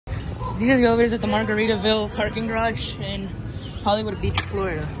These are the elevators at the Margaritaville parking garage in Hollywood Beach,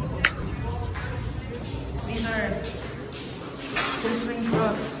 Florida. These are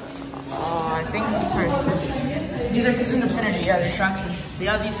ThyssenKrupp. These are ThyssenKrupp Synergy. Yeah, they're traction. They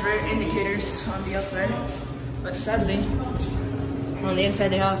have these rear indicators on the outside, but sadly, on the inside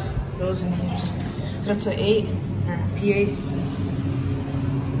they have those indicators. So up to 8 or P8.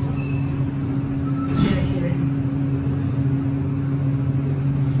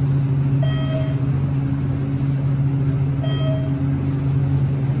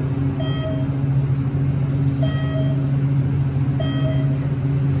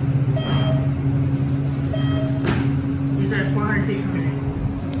 These are 400 feet per minute.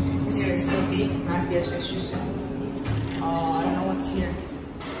 These are CLP, not PS fixtures. I don't know what's here.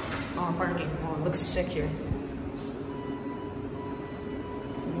 Oh, parking. Oh, it looks sick here.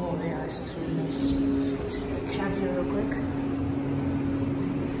 Whoa, yeah, this is really nice. Let's see the cab here real quick.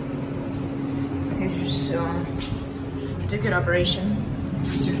 Here's your ticket operation.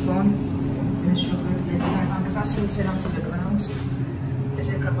 Here's your phone. And this real quick. There's your capacity set onto the ground.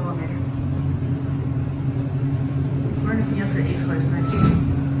 ThyssenKrupp elevator. 400 PM for 8 floors, nice.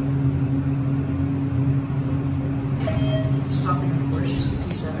 Stopping, of course,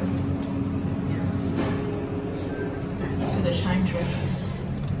 P7. Yeah. Let's do the shine trick.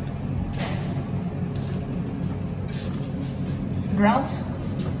 Grounds?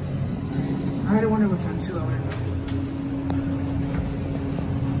 I really wonder what's on 2 hour.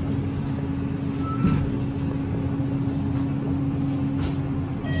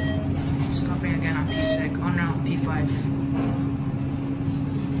 Stopping again on P6. Oh no, P5.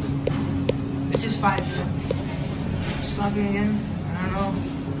 This is 5. Stopping again. I don't know.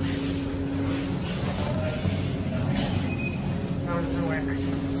 No, it doesn't work.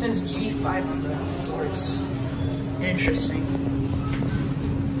 It says G5 on the doors. Interesting.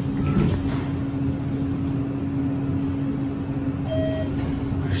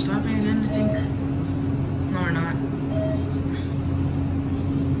 We're stopping again, I think. No, we're not.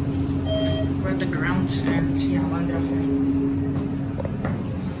 We're at the ground and yeah, I'm under here.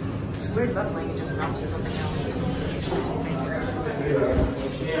 It's weird left lane, it just bounces up and down.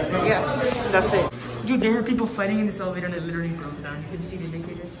 Yeah, that's it. Dude, there were people fighting in this elevator and it literally broke down. You can see the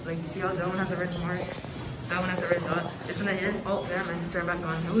indicator. Like, you see how that one has a red mark? That one has a red dot. This one right here, oh damn, I can turn back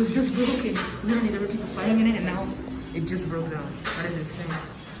on. It was just broken. Literally, there were people fighting in it and now it just broke down. That is insane.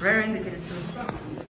 Rare indicator too.